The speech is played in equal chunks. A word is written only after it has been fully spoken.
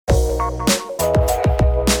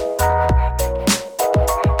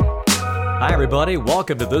Hi, everybody.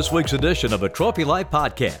 Welcome to this week's edition of a Trophy Life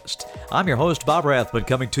podcast. I'm your host, Bob Rathman,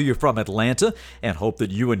 coming to you from Atlanta, and hope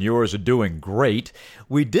that you and yours are doing great.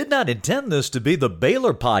 We did not intend this to be the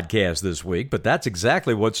Baylor podcast this week, but that's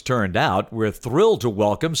exactly what's turned out. We're thrilled to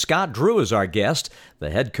welcome Scott Drew as our guest. The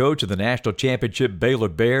head coach of the national championship Baylor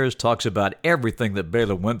Bears talks about everything that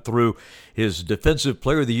Baylor went through. His Defensive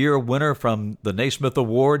Player of the Year winner from the Naismith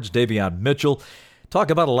Awards, Davion Mitchell. Talk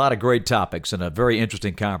about a lot of great topics and a very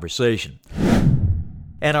interesting conversation.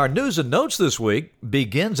 And our news and notes this week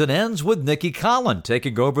begins and ends with Nicki Collen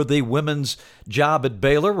taking over the women's job at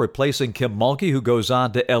Baylor, replacing Kim Mulkey, who goes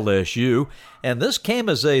on to LSU. And this came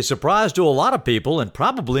as a surprise to a lot of people, and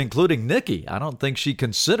probably including Nicki. I don't think she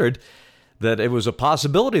considered that it was a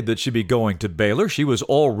possibility that she'd be going to Baylor. She was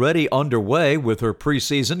already underway with her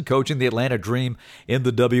preseason coaching the Atlanta Dream in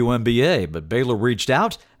the WNBA. But Baylor reached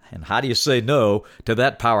out, and how do you say no to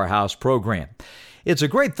that powerhouse program? It's a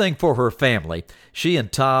great thing for her family. She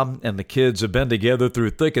and Tom and the kids have been together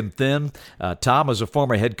through thick and thin. Tom is a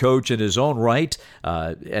former head coach in his own right,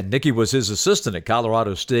 and Nicki was his assistant at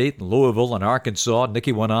Colorado State, Louisville, and Arkansas.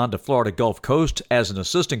 Nicki went on to Florida Gulf Coast as an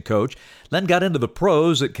assistant coach, then got into the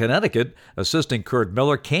pros at Connecticut, assisting Kurt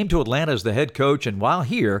Miller, came to Atlanta as the head coach, and while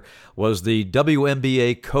here was the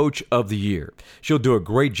WNBA Coach of the Year. She'll do a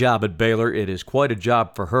great job at Baylor. It is quite a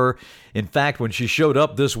job for her. In fact, when she showed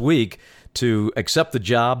up this week to accept the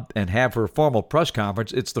job and have her formal press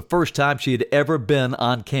conference, it's the first time she had ever been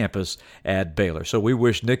on campus at Baylor. So we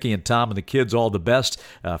wish Nicki and Tom and the kids all the best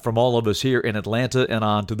from all of us here in Atlanta and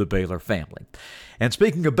on to the Baylor family. And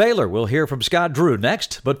speaking of Baylor, we'll hear from Scott Drew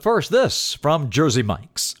next. But first, this from Jersey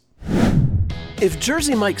Mike's. If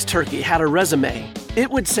Jersey Mike's turkey had a resume, it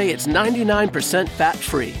would say it's 99%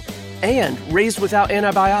 fat-free and raised without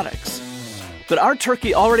antibiotics. But our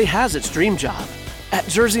turkey already has its dream job at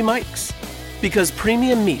Jersey Mike's, because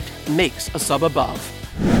premium meat makes a sub above.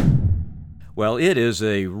 Well, it is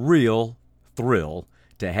a real thrill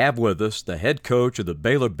to have with us the head coach of the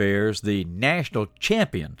Baylor Bears, the national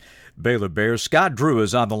champion Baylor Bears. Scott Drew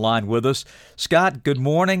is on the line with us. Scott, good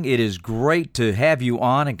morning. It is great to have you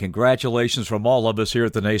on, and congratulations from all of us here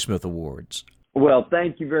at the Naismith Awards. Well,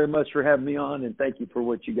 thank you very much for having me on, and thank you for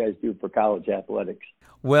what you guys do for college athletics.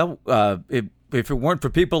 Well, if it weren't for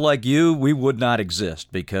people like you, we would not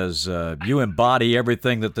exist, because you embody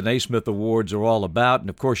everything that the Naismith Awards are all about. And,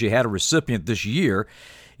 of course, you had a recipient this year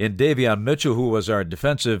in Davion Mitchell, who was our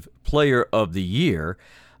Defensive Player of the Year,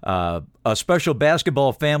 a special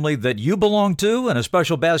basketball family that you belong to and a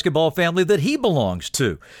special basketball family that he belongs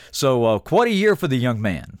to. So quite a year for the young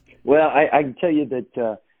man. Well, I can tell you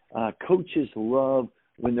that coaches love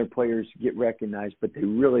when their players get recognized, but they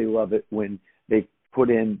really love it when they put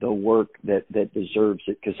in the work that deserves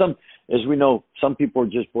it. Because as we know, some people are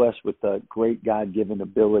just blessed with a great God-given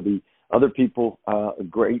ability. Other people, a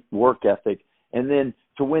great work ethic. And then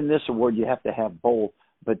to win this award, you have to have both.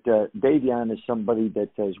 But Davion is somebody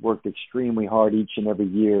that has worked extremely hard each and every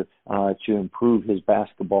year to improve his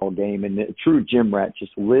basketball game. And a true gym rat,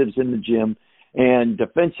 just lives in the gym. And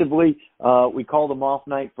defensively, we called him off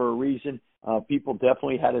night for a reason. People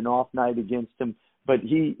definitely had an off night against him. But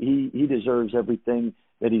he deserves everything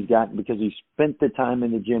that he's gotten, because he spent the time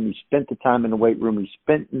in the gym, he spent the time in the weight room, he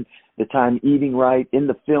spent the time eating right, in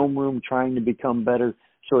the film room, trying to become better.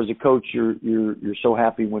 So as a coach, you're so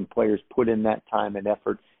happy when players put in that time and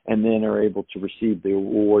effort and then are able to receive the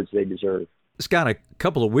awards they deserve. Scott, a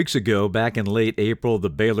couple of weeks ago, back in late April,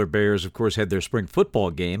 the Baylor Bears, of course, had their spring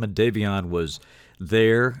football game, and Davion was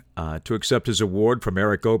there to accept his award from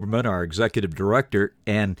Eric Oberman, our executive director.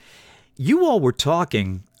 And you all were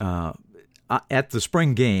talking at the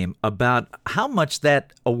spring game about how much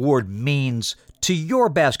that award means to your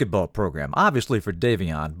basketball program, obviously for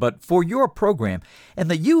Davion, but for your program, and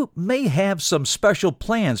that you may have some special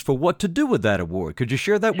plans for what to do with that award. Could you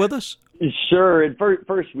share that with us? Sure. And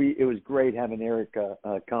first, it was great having Eric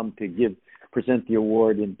come to present the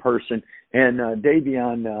award in person. And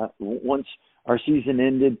Davion, once our season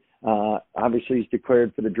ended, obviously he's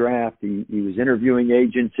declared for the draft. He was interviewing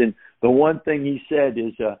agents, and the one thing he said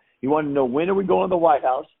is he wanted to know, when are we going to the White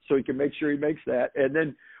House, so he can make sure he makes that. And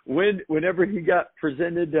then whenever he got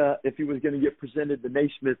presented, if he was going to get presented the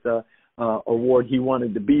Naismith award, he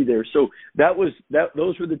wanted to be there. So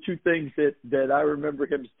those were the two things that I remember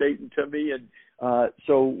him stating to me. And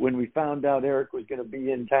so when we found out Eric was going to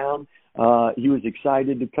be in town, he was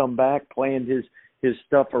excited to come back, planned his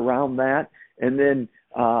stuff around that. And then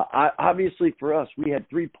obviously for us, we had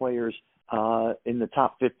 3 players in the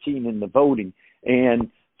top 15 in the voting. And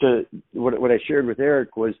what I shared with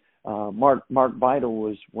Eric was Mark Vidal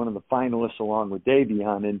was one of the finalists along with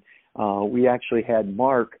Davion, and we actually had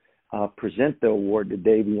Mark present the award to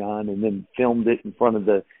Davion and then filmed it in front of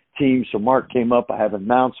the team. So Mark came up, I have an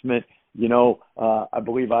announcement. I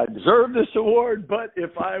believe I deserve this award, but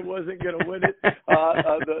if I wasn't going to win it,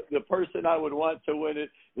 the person I would want to win it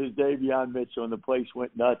is Davion Mitchell, and the place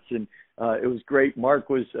went nuts, and it was great. Mark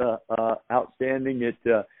was outstanding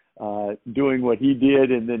at doing what he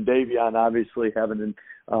did, and then Davion obviously having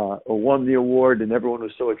won the award, and everyone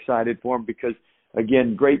was so excited for him because,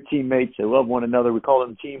 again, great teammates. They love one another. We call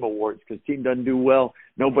them team awards because team doesn't do well,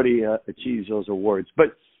 nobody achieves those awards.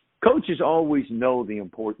 But coaches always know the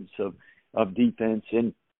importance of defense,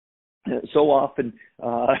 and so often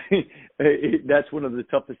that's one of the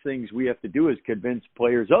toughest things we have to do is convince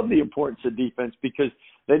players of the importance of defense, because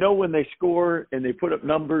they know when they score and they put up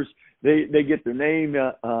numbers, they get their name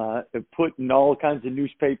put in all kinds of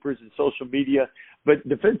newspapers and social media, but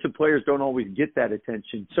defensive players don't always get that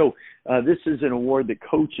attention. So this is an award that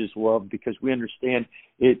coaches love because we understand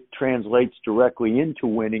it translates directly into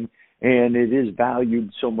winning, and it is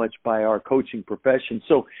valued so much by our coaching profession.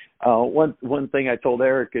 So one thing I told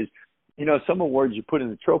Eric is, some awards you put in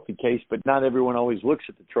the trophy case, but not everyone always looks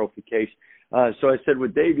at the trophy case. So I said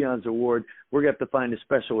with Davion's award, we're going to have to find a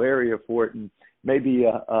special area for it, and maybe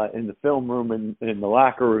in the film room and in the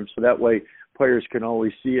locker room, so that way players can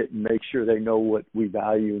always see it and make sure they know what we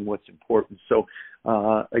value and what's important. So,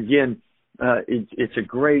 again, it's a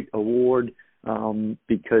great award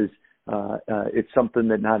because it's something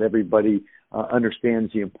that not everybody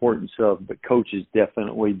understands the importance of, but coaches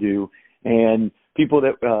definitely do. And people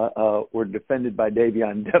that were defended by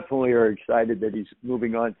Davion definitely are excited that he's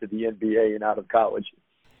moving on to the NBA and out of college.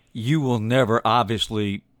 You will never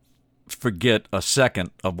obviously forget a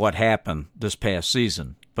second of what happened this past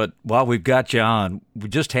season. But while we've got you on, we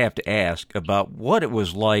just have to ask about what it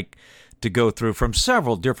was like to go through from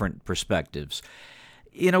several different perspectives.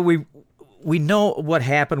 We know what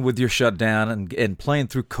happened with your shutdown and playing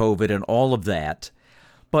through COVID and all of that.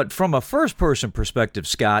 But from a first-person perspective,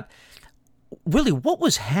 Scott, really what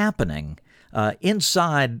was happening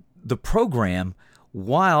inside the program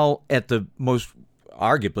while at the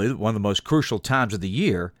arguably one of the most crucial times of the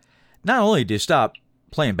year? Not only do you stop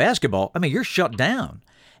playing basketball, you're shut down.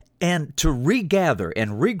 And to regather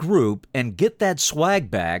and regroup and get that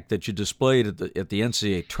swag back that you displayed at the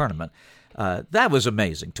NCAA tournament, that was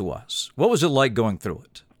amazing to us. What was it like going through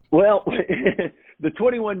it? Well, the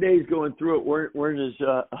 21 days going through it weren't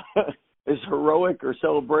as heroic or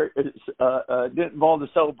didn't involve the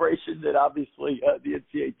celebration that obviously the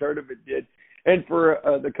NCAA tournament did. And for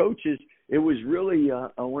the coaches, it was really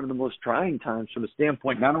one of the most trying times from the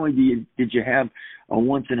standpoint, not only did you have a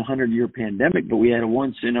once-in-a-100-year pandemic, but we had a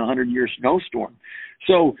once-in-a-100-year snowstorm.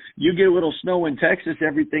 So you get a little snow in Texas,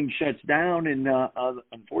 everything shuts down, and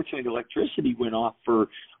unfortunately the electricity went off for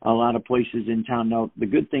a lot of places in town. Now, the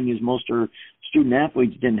good thing is most of our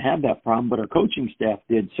student-athletes didn't have that problem, but our coaching staff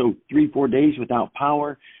did. So 3-4 days without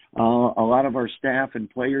power. A lot of our staff and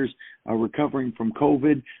players are recovering from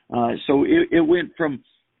COVID. So it went from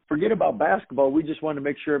forget about basketball. We just wanted to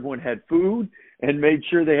make sure everyone had food and made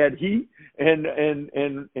sure they had heat and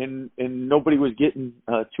nobody was getting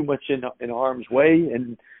too much in harm's way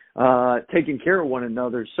and taking care of one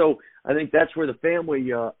another. So I think that's where the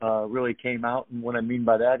family really came out. And what I mean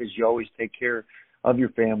by that is you always take care of your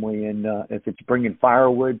family. And if it's bringing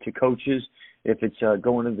firewood to coaches, if it's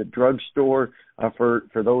going to the drugstore for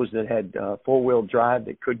those that had four-wheel drive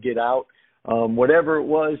that could get out, whatever it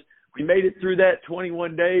was, we made it through that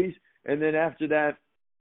 21 days. And then after that,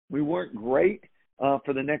 we weren't great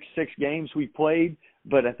for the next 6 games we played,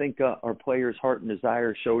 but I think our players' heart and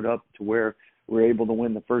desire showed up to where we were able to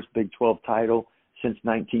win the first Big 12 title since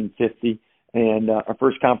 1950 and our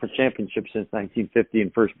first conference championship since 1950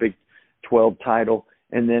 and first Big 12 title.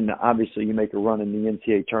 And then obviously you make a run in the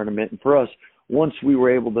NCAA tournament. And for us, once we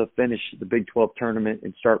were able to finish the Big 12 tournament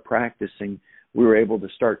and start practicing, we were able to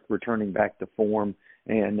start returning back to form.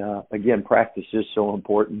 And again, practice is so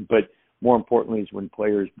important, but more importantly is when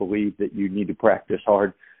players believe that you need to practice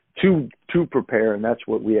hard to prepare. And that's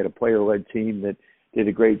what we had, a player-led team that did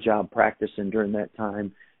a great job practicing during that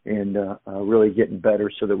time and really getting better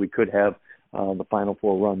so that we could have the Final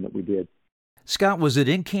Four run that we did. Scott, was it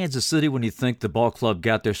in Kansas City when you think the ball club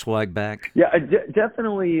got their swag back? Yeah,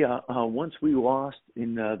 definitely. Once we lost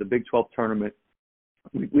in the Big 12 tournament,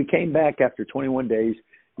 we came back after 21 days.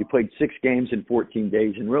 You played 6 games in 14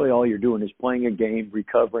 days, and really all you're doing is playing a game,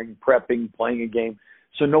 recovering, prepping, playing a game.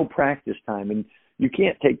 So no practice time. And you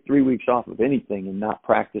can't take 3 weeks off of anything and not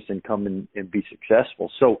practice and come and be successful.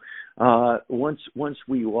 So once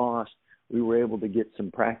we lost, we were able to get some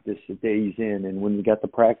practice days in. And when we got the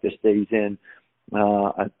practice days in,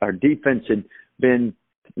 our defense had been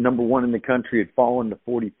number one in the country, had fallen to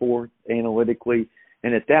 44th analytically.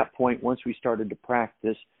 And at that point, once we started to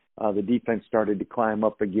practice, the defense started to climb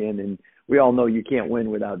up again. And we all know you can't win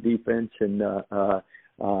without defense. And the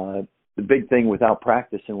big thing without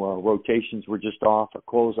practicing, well, our rotations were just off, our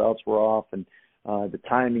closeouts were off, and the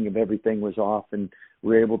timing of everything was off. And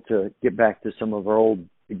we were able to get back to some of our old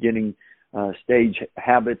beginning stage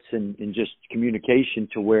habits and just communication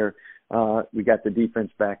to where we got the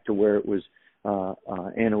defense back to where it was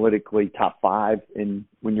analytically top five. And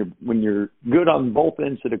when you're good on both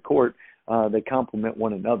ends of the court, they complement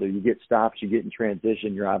one another. You get stops, you get in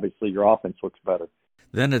transition. Your offense looks better.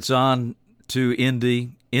 Then it's on to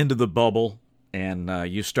Indy, into the bubble, and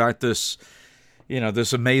you start this,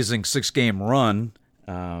 this amazing 6-game run.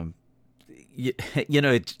 You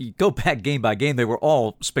go back game by game; they were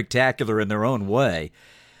all spectacular in their own way.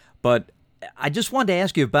 But I just wanted to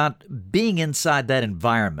ask you about being inside that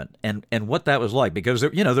environment and what that was like, because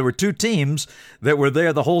there were two teams that were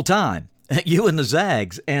there the whole time, you and the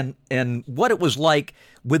Zags, and what it was like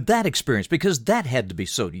with that experience, because that had to be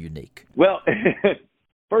so unique. Well,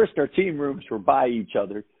 first, our team rooms were by each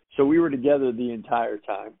other, so we were together the entire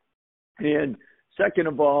time. And second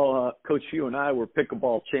of all, Coach Few and I were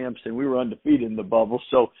pickleball champs, and we were undefeated in the bubble.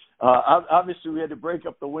 So obviously we had to break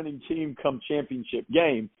up the winning team come championship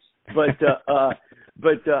game. But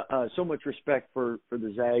so much respect for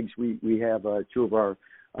the Zags. We have two of our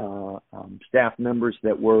staff members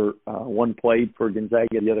that were one played for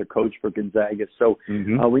Gonzaga, the other coach for Gonzaga. So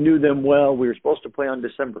we knew them well. We were supposed to play on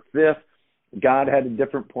December 5th. God had a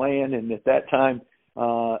different plan, and at that time,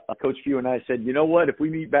 Coach Few and I said, you know what, if we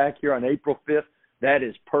meet back here on April 5th, that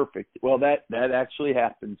is perfect. Well, that actually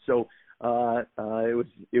happened. So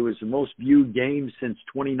it was the most viewed game since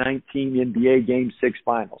 2019 NBA Game 6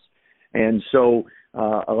 Finals. And so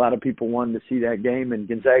a lot of people wanted to see that game, and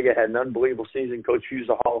Gonzaga had an unbelievable season. Coach Few's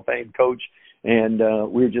a Hall of Fame coach, and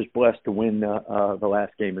we were just blessed to win the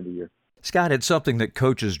last game of the year. Scott, it's something that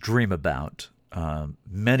coaches dream about.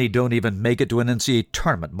 Many don't even make it to an NCAA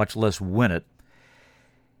tournament, much less win it.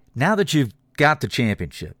 Now that you've got the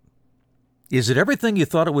championship, is it everything you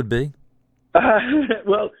thought it would be?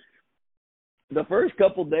 Well, the first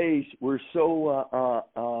couple days were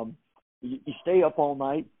so you stay up all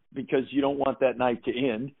night because you don't want that night to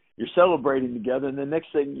end. You're celebrating together, and the next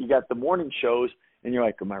thing you got the morning shows, and you're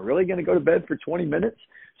like, am I really going to go to bed for 20 minutes?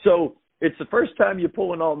 So it's the first time you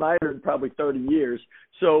pull an all-nighter in probably 30 years.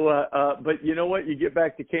 So, but you know what? You get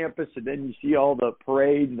back to campus, and then you see all the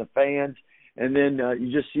parade and the fans, and then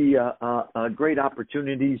you just see great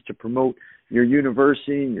opportunities to promote your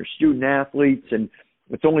university and your student athletes. And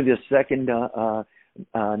it's only the second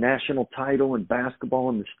national title in basketball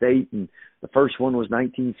in the state, and the first one was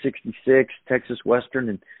 1966, Texas Western,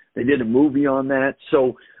 and they did a movie on that.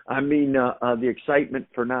 So, I mean, the excitement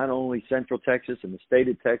for not only Central Texas and the state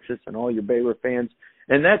of Texas and all your Baylor fans,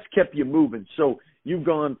 and that's kept you moving. So you've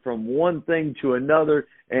gone from one thing to another,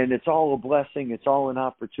 and it's all a blessing. It's all an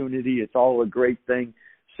opportunity. It's all a great thing.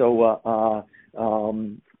 So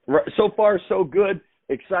so far, so good.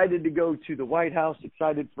 Excited to go to the White House.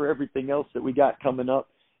 Excited for everything else that we got coming up,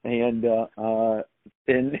 and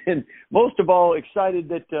most of all, excited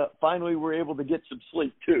that finally we're able to get some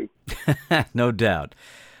sleep too. No doubt.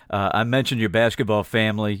 I mentioned your basketball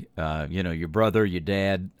family. Your brother, your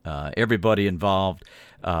dad, everybody involved.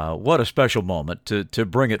 What a special moment to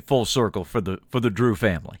bring it full circle for the Drew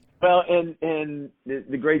family. Well, and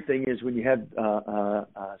the great thing is when you have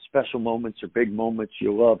special moments or big moments,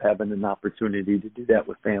 you love having an opportunity to do that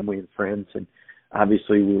with family and friends, and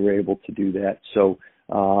obviously we were able to do that. So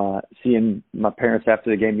seeing my parents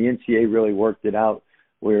after the game, the NCAA really worked it out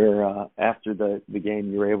where after the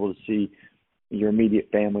game you were able to see your immediate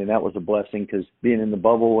family, and that was a blessing because being in the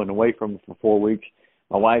bubble and away from them for 4 weeks,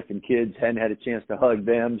 my wife and kids hadn't had a chance to hug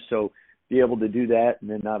them, so be able to do that, and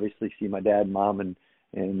then obviously see my dad, mom, and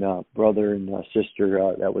brother and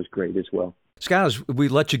sister, that was great as well. Scott, as we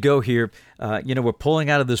let you go here, we're pulling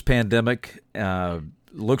out of this pandemic.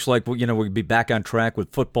 Looks like we'll be back on track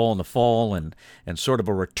with football in the fall and sort of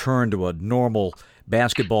a return to a normal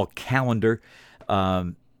basketball calendar.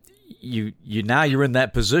 You're in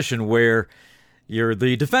that position where you're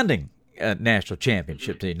the defending national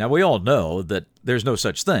championship team. Now, we all know that there's no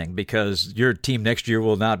such thing because your team next year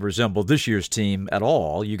will not resemble this year's team at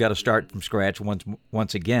all. You got to start from scratch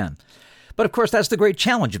once again. But, of course, that's the great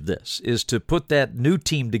challenge of this, is to put that new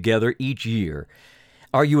team together each year.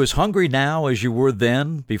 Are you as hungry now as you were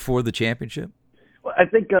then before the championship? Well, I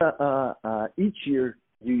think each year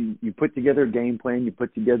you put together a game plan, you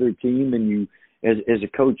put together a team, and you, as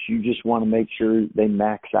a coach, you just want to make sure they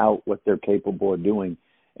max out what they're capable of doing.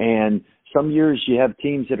 And some years you have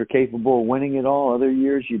teams that are capable of winning it all. Other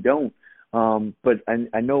years you don't. But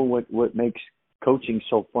I know what makes coaching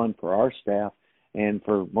so fun for our staff and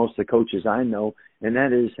for most of the coaches I know, and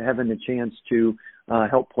that is having a chance to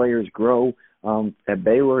help players grow. At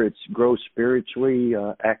Baylor, it's grow spiritually,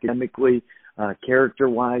 academically,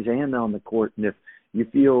 character-wise, and on the court. And if you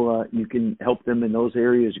feel you can help them in those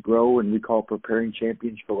areas grow, and we call preparing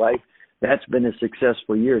champions for life, that's been a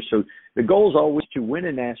successful year. So the goal is always to win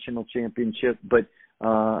a national championship, but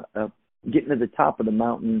getting to the top of the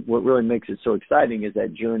mountain, what really makes it so exciting is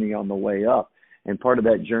that journey on the way up. And part of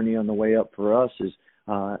that journey on the way up for us is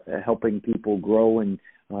helping people grow and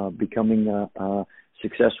becoming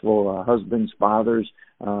successful husbands, fathers,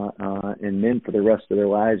 and men for the rest of their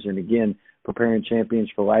lives. And again, preparing champions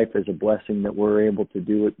for life is a blessing that we're able to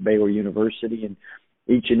do at Baylor University. And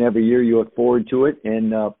each and every year you look forward to it.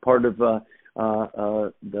 And part of the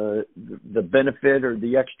benefit or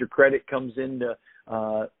the extra credit comes into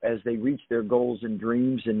as they reach their goals and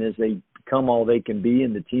dreams, and as they become all they can be,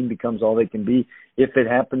 and the team becomes all they can be. If it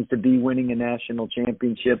happens to be winning a national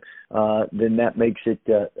championship, then that makes it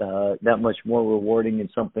that much more rewarding, and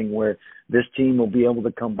something where this team will be able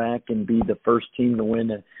to come back and be the first team to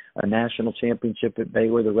win a national championship at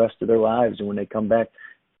Baylor the rest of their lives. And when they come back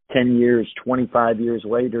 10 years, 25 years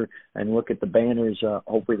later and look at the banners,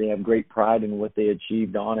 hopefully they have great pride in what they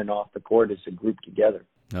achieved on and off the court as a group together.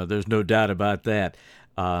 No, there's no doubt about that.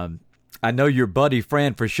 I know your buddy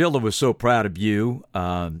Fran Fraschilla was so proud of you.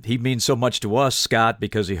 He means so much to us, Scott,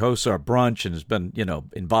 because he hosts our brunch and has been,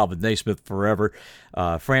 involved with Naismith forever.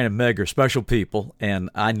 Fran and Meg are special people, and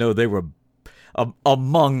I know they were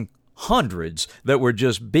among hundreds that were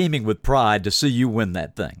just beaming with pride to see you win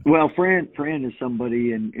that thing. Well, Fran is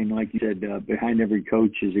somebody, and like you said, behind every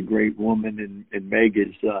coach is a great woman, and Meg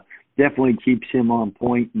is definitely keeps him on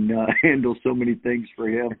point and handles so many things for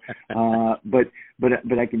him. But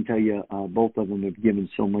I can tell you, both of them have given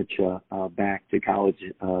so much back to college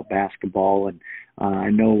basketball, and I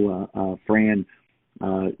know Fran.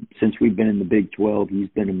 Since we've been in the Big 12, he's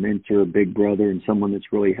been a mentor, a big brother, and someone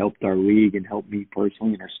that's really helped our league and helped me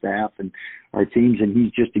personally and our staff and our teams. And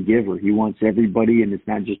he's just a giver. He wants everybody, and it's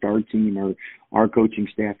not just our team or our coaching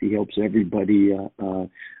staff. He helps everybody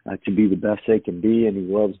to be the best they can be, and he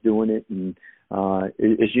loves doing it. And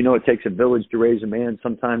as you know, it takes a village to raise a man.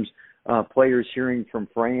 Sometimes players hearing from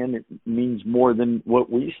Fran, it means more than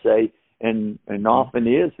what we say, and often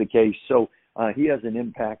is the case. So he has an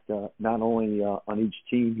impact not only on each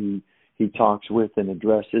team he talks with and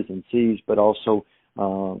addresses and sees, but also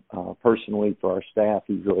personally for our staff.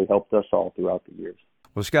 He's really helped us all throughout the years.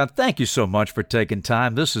 Well, Scott, thank you so much for taking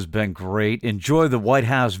time. This has been great. Enjoy the White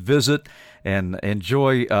House visit and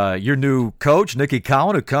enjoy your new coach, Nikki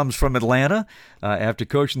Cowan, who comes from Atlanta after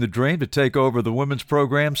coaching the Dream to take over the women's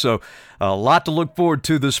program. So a lot to look forward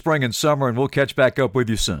to this spring and summer, and we'll catch back up with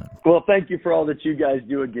you soon. Well, thank you for all that you guys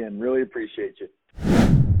do again. Really appreciate you.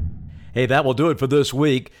 Hey, that will do it for this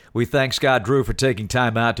week. We thank Scott Drew for taking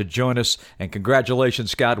time out to join us. And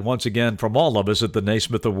congratulations, Scott, once again from all of us at the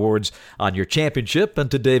Naismith Awards on your championship,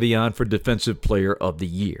 and to Davion for Defensive Player of the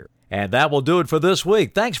Year. And that will do it for this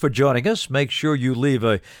week. Thanks for joining us. Make sure you leave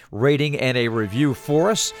a rating and a review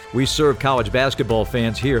for us. We serve college basketball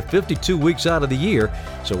fans here 52 weeks out of the year,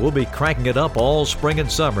 so we'll be cranking it up all spring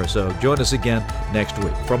and summer. So join us again next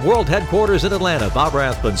week. From World Headquarters in Atlanta, Bob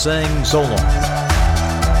Rathbun saying so long.